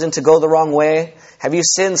deliberately chosen to go the wrong way? Have you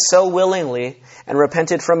sinned so willingly and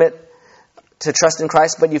repented from it to trust in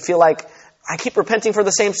Christ, but you feel like, I keep repenting for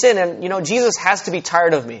the same sin, and Jesus has to be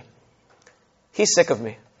tired of me. He's sick of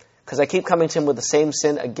me. Because I keep coming to him with the same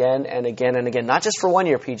sin again and again and again. Not just for 1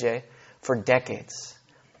 year, PJ, for decades.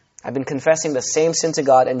 I've been confessing the same sin to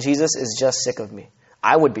God, and Jesus is just sick of me.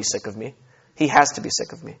 I would be sick of me. He has to be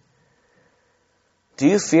sick of me. Do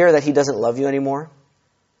you fear that he doesn't love you anymore?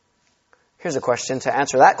 Here's a question to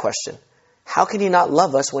answer that question. How can he not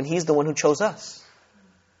love us when he's the one who chose us?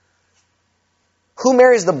 Who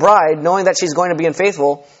marries the bride knowing that she's going to be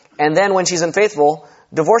unfaithful, and then when she's unfaithful,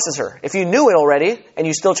 divorces her? If you knew it already and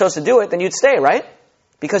you still chose to do it, then you'd stay, right?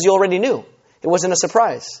 Because you already knew. It wasn't a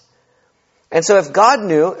surprise. And so if God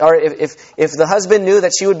knew, or if the husband knew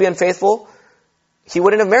that she would be unfaithful, he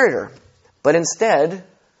wouldn't have married her. But instead,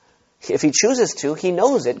 if he chooses to, he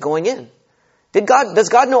knows it going in. Does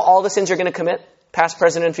God know all the sins you're going to commit, past,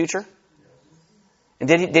 present, and future? And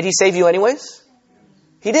did he save you anyways?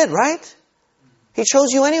 He did, right? He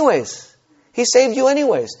chose you anyways. He saved you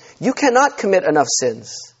anyways. You cannot commit enough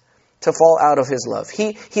sins to fall out of his love.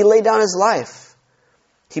 He laid down his life.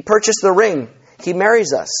 He purchased the ring. He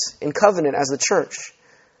marries us in covenant as the church,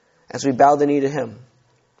 as we bow the knee to him.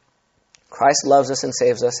 Christ loves us and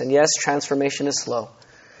saves us. And yes, transformation is slow.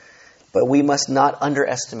 But we must not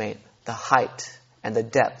underestimate the height and the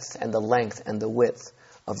depth and the length and the width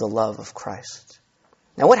of the love of Christ.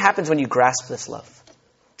 Now, what happens when you grasp this love?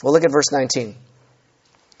 Well, look at verse 19.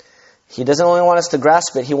 He doesn't only want us to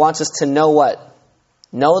grasp it. He wants us to know what?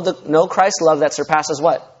 Know Christ's love that surpasses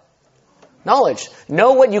what? Knowledge.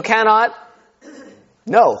 Know what you cannot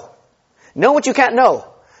know. Know what you can't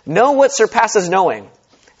know. Know what surpasses knowing.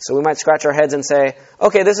 So we might scratch our heads and say,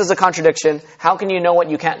 okay, this is a contradiction. How can you know what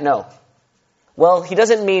you can't know? Well, he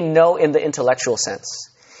doesn't mean know in the intellectual sense.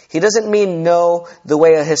 He doesn't mean know the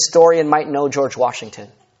way a historian might know George Washington.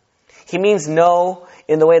 He means know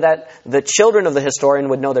in the way that the children of the historian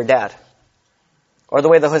would know their dad. Or the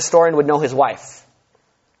way the historian would know his wife.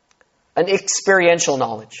 An experiential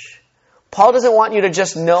knowledge. Paul doesn't want you to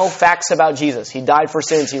just know facts about Jesus. He died for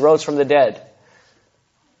sins. He rose from the dead.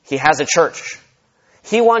 He has a church.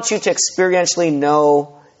 He wants you to experientially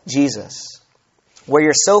know Jesus. Where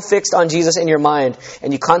you're so fixed on Jesus in your mind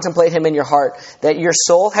and you contemplate him in your heart that your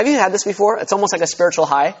soul... Have you had this before? It's almost like a spiritual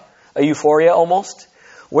high. A euphoria almost.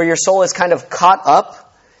 Where your soul is kind of caught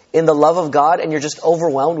up in the love of God and you're just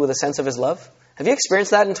overwhelmed with a sense of his love. Have you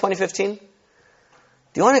experienced that in 2015? Do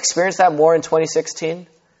you want to experience that more in 2016?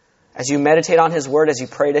 As you meditate on his word, as you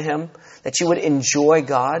pray to him, that you would enjoy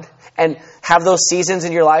God and have those seasons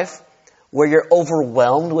in your life where you're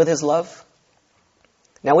overwhelmed with his love.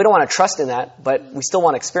 Now, we don't want to trust in that, but we still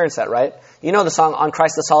want to experience that, right? You know the song, On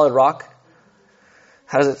Christ the Solid Rock?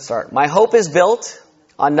 How does it start? My hope is built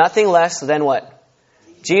on nothing less than what?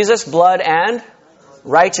 Jesus' blood and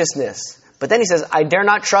righteousness. But then he says, I dare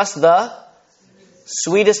not trust the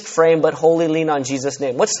sweetest frame, but wholly lean on Jesus'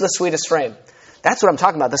 name. What's the sweetest frame? That's what I'm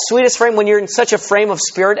talking about. The sweetest frame when you're in such a frame of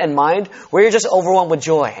spirit and mind where you're just overwhelmed with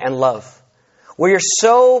joy and love. Where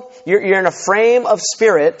you're in a frame of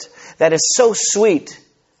spirit that is so sweet.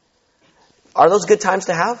 Are those good times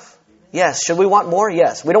to have? Yes. Should we want more?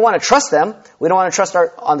 Yes. We don't want to trust them. We don't want to trust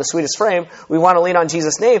on the sweetest frame. We want to lean on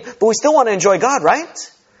Jesus' name. But we still want to enjoy God, right?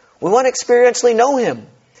 We want to experientially know him.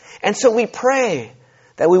 And so we pray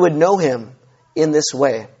that we would know him in this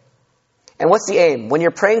way. And what's the aim? When you're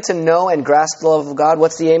praying to know and grasp the love of God,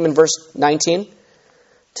 what's the aim in verse 19?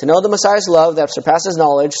 To know the Messiah's love that surpasses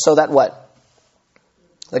knowledge, so that what?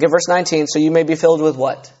 Look at verse 19. So you may be filled with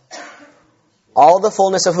what? All the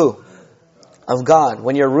fullness of who? Of God.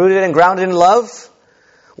 When you're rooted and grounded in love,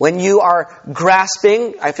 when you are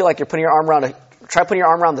grasping, I feel like you're putting your arm around try putting your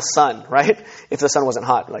arm around the sun, right? If the sun wasn't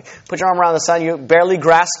hot. Like, put your arm around the sun, you barely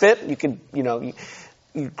grasp it. You could,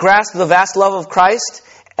 you grasp the vast love of Christ,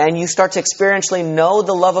 and you start to experientially know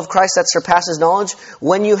the love of Christ that surpasses knowledge.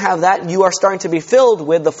 When you have that, you are starting to be filled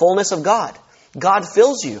with the fullness of God. God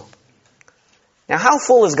fills you. Now, how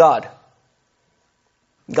full is God?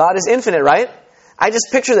 God is infinite, right? I just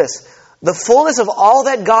picture this. The fullness of all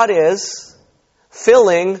that God is,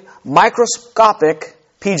 filling microscopic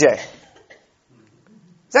PJ.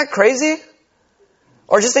 Is that crazy?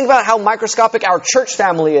 Or just think about how microscopic our church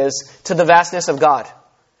family is to the vastness of God.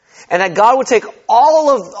 And that God would take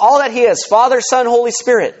all that he is, Father, Son, Holy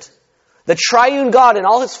Spirit, the triune God in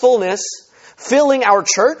all his fullness, filling our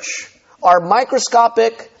church, our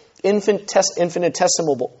microscopic,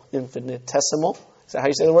 infinitesimal, is that how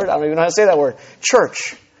you say the word? I don't even know how to say that word.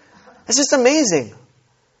 Church. That's just amazing.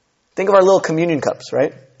 Think of our little communion cups,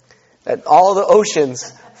 right? That all the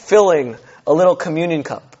oceans filling a little communion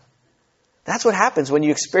cup. That's what happens when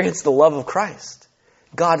you experience the love of Christ.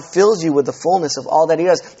 God fills you with the fullness of all that he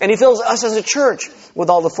is. And he fills us as a church with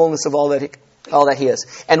all the fullness of all that he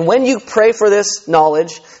is. And when you pray for this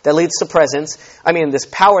knowledge that leads to presence, this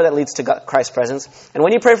power that leads to Christ's presence, and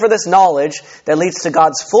when you pray for this knowledge that leads to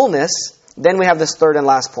God's fullness, then we have this third and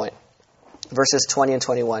last point. Verses 20 and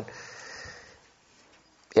 21.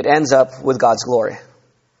 It ends up with God's glory.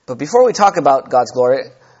 But before we talk about God's glory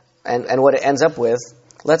and what it ends up with,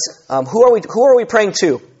 who are we praying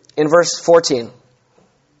to in verse 14?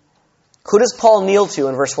 Who does Paul kneel to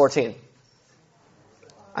in verse 14?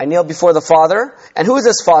 I kneel before the Father. And who is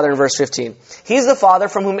this Father in verse 15? He's the Father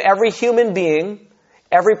from whom every human being,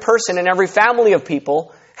 every person, and every family of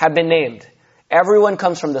people have been named. Everyone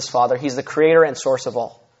comes from this Father. He's the creator and source of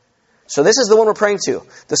all. So this is the one we're praying to,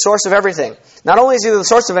 the source of everything. Not only is he the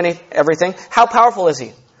source of everything, how powerful is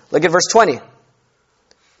he? Look at verse 20.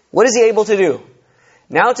 What is he able to do?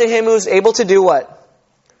 Now to him who is able to do what?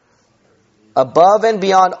 Above and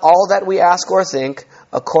beyond all that we ask or think,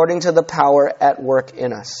 according to the power at work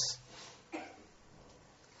in us.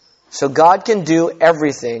 So God can do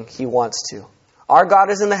everything he wants to. Our God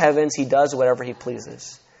is in the heavens. He does whatever he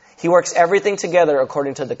pleases. He works everything together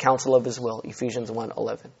according to the counsel of his will. Ephesians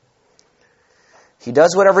 1:11. He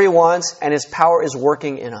does whatever he wants, and his power is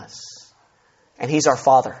working in us. And he's our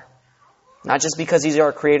Father. Not just because he's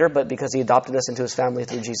our creator, but because he adopted us into his family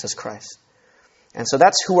through Jesus Christ. And so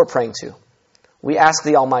that's who we're praying to. We ask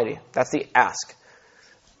the Almighty. That's the ask.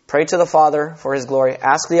 Pray to the Father for his glory.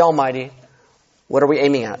 Ask the Almighty. What are we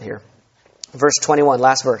aiming at here? Verse 21,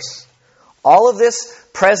 last verse. All of this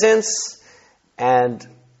presence and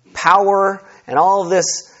power and all of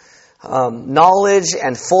this knowledge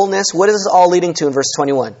and fullness, what is this all leading to in verse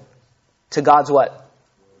 21? To God's what?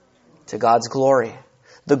 To God's glory.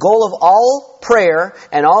 The goal of all prayer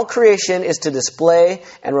and all creation is to display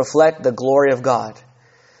and reflect the glory of God.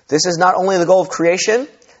 This is not only the goal of creation,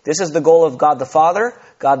 this is the goal of God the Father,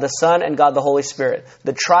 God the Son, and God the Holy Spirit.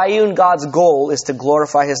 The triune God's goal is to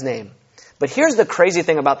glorify his name. But here's the crazy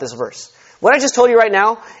thing about this verse. What I just told you right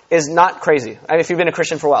now is not crazy. I mean, if you've been a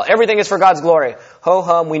Christian for a while. Everything is for God's glory.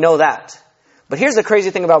 Ho-hum, we know that. But here's the crazy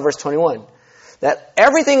thing about verse 21. That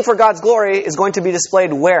everything for God's glory is going to be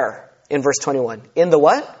displayed where in verse 21? In the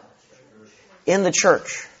what? In the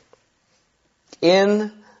church.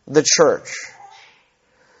 In the church.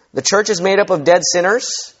 The church is made up of dead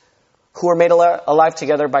sinners who are made alive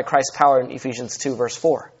together by Christ's power in Ephesians 2, verse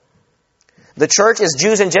 4. The church is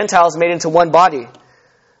Jews and Gentiles made into one body,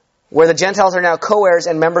 where the Gentiles are now co-heirs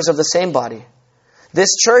and members of the same body. This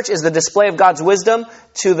church is the display of God's wisdom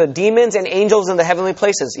to the demons and angels in the heavenly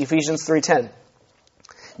places, Ephesians 3:10.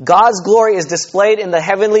 God's glory is displayed in the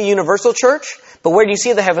heavenly universal church, but where do you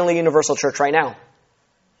see the heavenly universal church right now?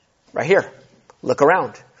 Right here. Look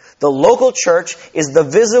around. The local church is the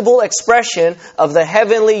visible expression of the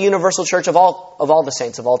heavenly universal church of all the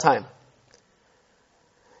saints of all time.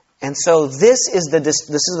 And so this is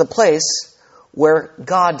the place where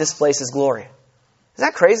God displays his glory. Is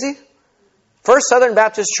that crazy? First Southern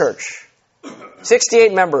Baptist Church.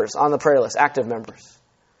 68 members on the prayer list, active members.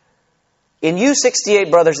 In you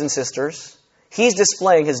 68 brothers and sisters, he's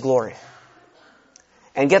displaying his glory.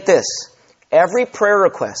 And get this, every prayer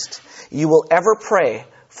request you will ever pray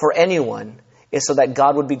for anyone is so that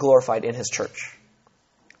God would be glorified in his church.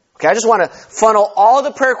 Okay, I just want to funnel all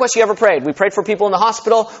the prayer requests you ever prayed. We prayed for people in the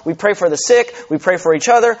hospital. We pray for the sick. We pray for each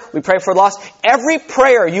other. We pray for the lost. Every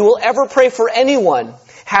prayer you will ever pray for anyone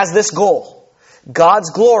has this goal.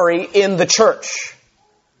 God's glory in the church.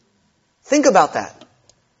 Think about that.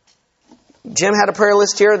 Jim had a prayer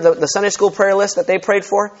list here, the Sunday school prayer list that they prayed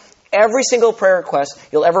for. Every single prayer request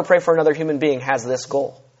you'll ever pray for another human being has this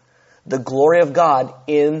goal. The glory of God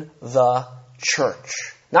in the church.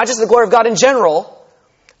 Not just the glory of God in general,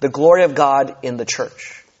 the glory of God in the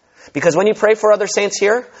church. Because when you pray for other saints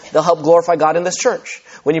here, they'll help glorify God in this church.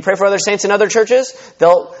 When you pray for other saints in other churches,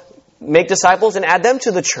 they'll make disciples and add them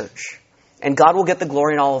to the church. And God will get the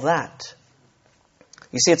glory in all of that.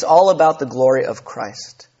 You see, it's all about the glory of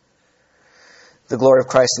Christ. The glory of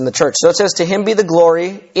Christ in the church. So it says, to him be the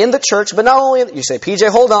glory in the church, but not only, you say, PJ,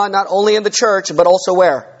 hold on, not only in the church, but also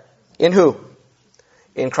where? In who?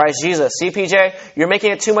 In Christ Jesus. See, PJ, you're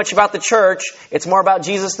making it too much about the church. It's more about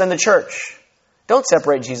Jesus than the church. Don't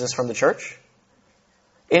separate Jesus from the church.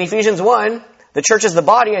 In Ephesians 1, the church is the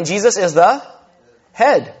body and Jesus is the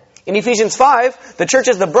head. In Ephesians 5, the church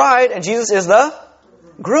is the bride and Jesus is the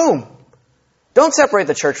groom. Don't separate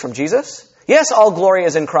the church from Jesus. Yes, all glory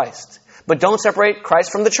is in Christ. But don't separate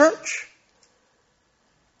Christ from the church.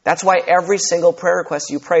 That's why every single prayer request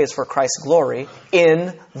you pray is for Christ's glory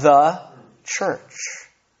in the church.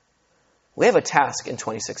 We have a task in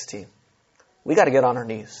 2016. We got to get on our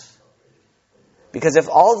knees. Because if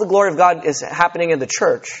all the glory of God is happening in the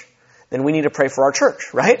church, then we need to pray for our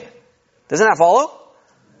church, right? Doesn't that follow?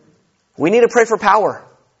 We need to pray for power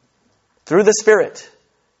through the Spirit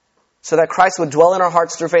so that Christ would dwell in our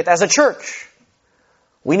hearts through faith as a church.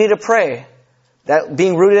 We need to pray that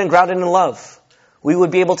being rooted and grounded in love, we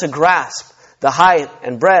would be able to grasp the height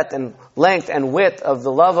and breadth and length and width of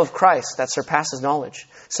the love of Christ that surpasses knowledge,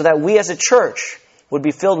 so that we as a church would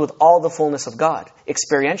be filled with all the fullness of God,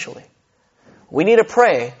 experientially. We need to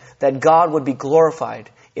pray that God would be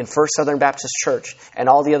glorified in First Southern Baptist Church and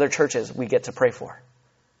all the other churches we get to pray for.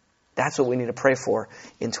 That's what we need to pray for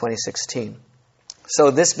in 2016. So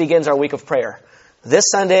this begins our week of prayer. This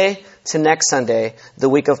Sunday to next Sunday, the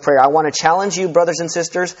week of prayer. I want to challenge you, brothers and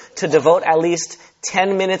sisters, to devote at least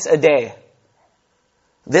 10 minutes a day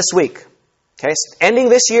this week. Okay, ending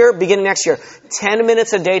this year, beginning next year. 10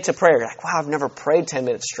 minutes a day to prayer. You're like, wow, I've never prayed 10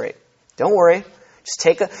 minutes straight. Don't worry.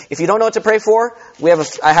 Just if you don't know what to pray for,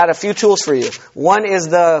 I had a few tools for you. One is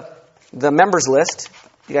the members list.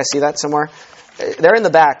 You guys see that somewhere? They're in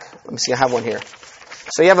the back. Let me see, I have one here.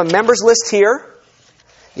 So you have a members list here.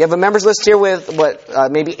 You have a members list here with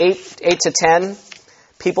maybe 8 to 10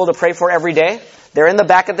 people to pray for every day. They're in the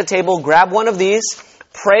back at the table. Grab one of these.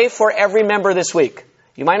 Pray for every member this week.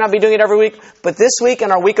 You might not be doing it every week, but this week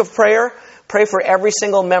in our week of prayer, pray for every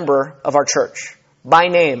single member of our church by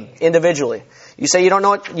name, individually. You say you don't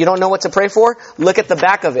know what to pray for? Look at the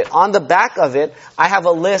back of it. On the back of it, I have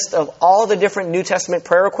a list of all the different New Testament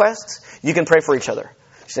prayer requests. You can pray for each other.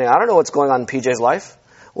 You're saying, I don't know what's going on in PJ's life.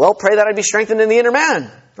 Well, pray that I be strengthened in the inner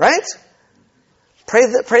man, right? Pray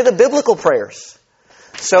the biblical prayers.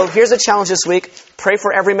 So here's a challenge this week. Pray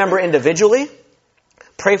for every member individually.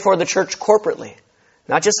 Pray for the church corporately.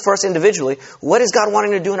 Not just for us individually. What is God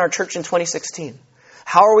wanting to do in our church in 2016?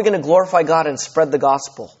 How are we going to glorify God and spread the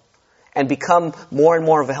gospel and become more and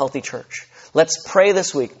more of a healthy church? Let's pray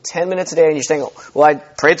this week, 10 minutes a day. And you're saying, well, I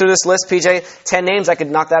prayed through this list, PJ. 10 names, I could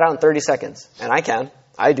knock that out in 30 seconds. And I can.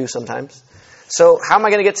 I do sometimes. So how am I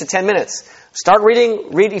going to get to 10 minutes?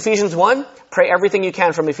 Read Ephesians 1. Pray everything you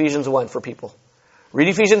can from Ephesians 1 for people. Read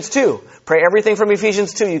Ephesians 2. Pray everything from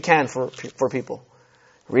Ephesians 2 you can for people.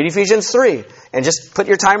 Read Ephesians 3. And just put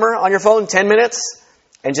your timer on your phone, 10 minutes.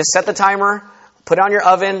 And just set the timer. Put it on your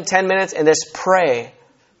oven, 10 minutes. And just pray.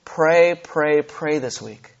 Pray this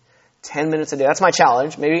week. 10 minutes a day. That's my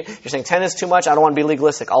challenge. Maybe you're saying 10 is too much. I don't want to be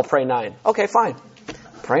legalistic. I'll pray 9. Okay, fine.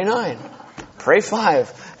 Pray 9. Pray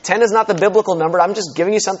 5. 10 is not the biblical number. I'm just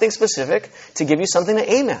giving you something specific to give you something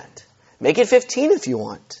to aim at. Make it 15 if you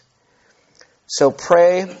want. So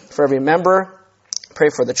pray for every member. Pray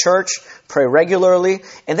for the church. Pray regularly.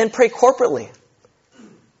 And then pray corporately.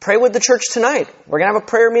 Pray with the church tonight. We're going to have a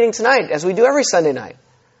prayer meeting tonight, as we do every Sunday night.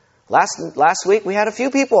 Last week we had a few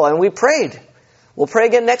people and we prayed. We'll pray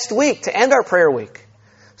again next week to end our prayer week.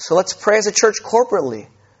 So let's pray as a church corporately.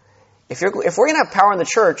 If we're going to have power in the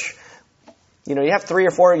church, you have 3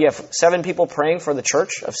 or 4, you have 7 people praying for the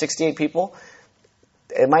church of 68 people.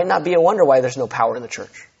 It might not be a wonder why there's no power in the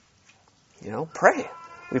church. Pray.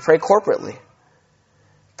 We pray corporately.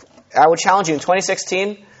 I would challenge you in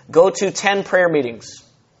 2016, go to 10 prayer meetings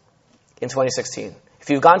in 2016. If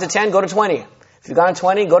you've gone to 10, go to 20. If you've gone to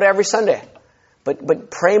 20, go to every Sunday.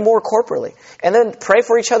 But pray more corporately. And then pray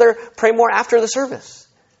for each other. Pray more after the service.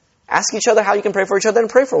 Ask each other how you can pray for each other and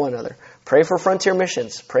pray for one another. Pray for Frontier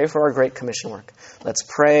Missions. Pray for our Great Commission work. Let's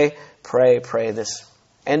pray this,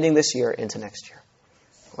 ending this year into next year.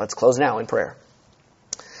 Let's close now in prayer.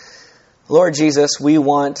 Lord Jesus, we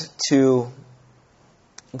want to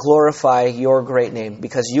glorify your great name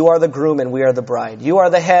because you are the groom and we are the bride. You are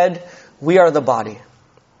the head, we are the body.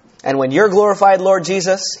 And when you're glorified, Lord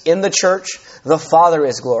Jesus, in the church, the Father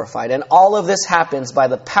is glorified. And all of this happens by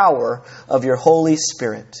the power of your Holy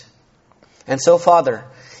Spirit. And so, Father,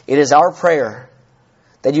 it is our prayer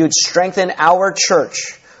that you would strengthen our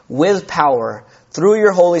church with power through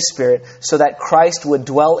your Holy Spirit so that Christ would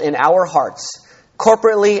dwell in our hearts,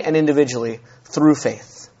 corporately and individually, through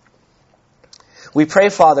faith. We pray,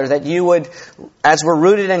 Father, that you would, as we're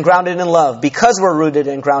rooted and grounded in love, because we're rooted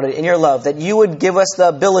and grounded in your love, that you would give us the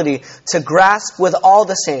ability to grasp with all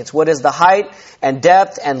the saints what is the height and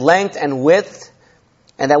depth and length and width,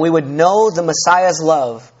 and that we would know the Messiah's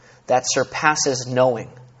love that surpasses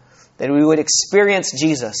knowing. That we would experience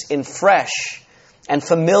Jesus in fresh and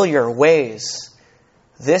familiar ways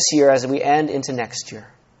this year as we end into next year.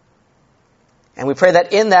 And we pray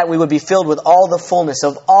that in that we would be filled with all the fullness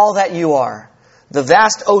of all that you are, the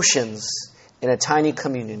vast oceans in a tiny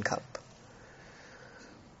communion cup.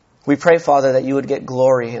 We pray, Father, that you would get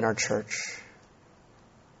glory in our church.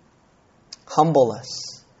 Humble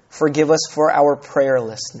us. Forgive us for our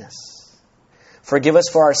prayerlessness. Forgive us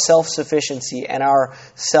for our self-sufficiency and our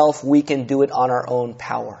we can do it on our own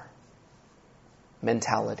power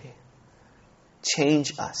mentality.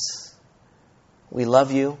 Change us. We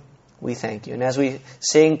love you. We thank you. And as we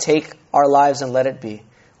sing, take our lives and let it be,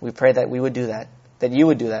 we pray that we would do that. That you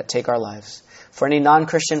would do that, take our lives. For any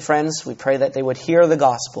non-Christian friends, we pray that they would hear the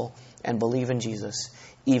gospel and believe in Jesus,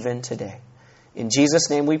 even today. In Jesus'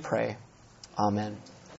 name we pray. Amen.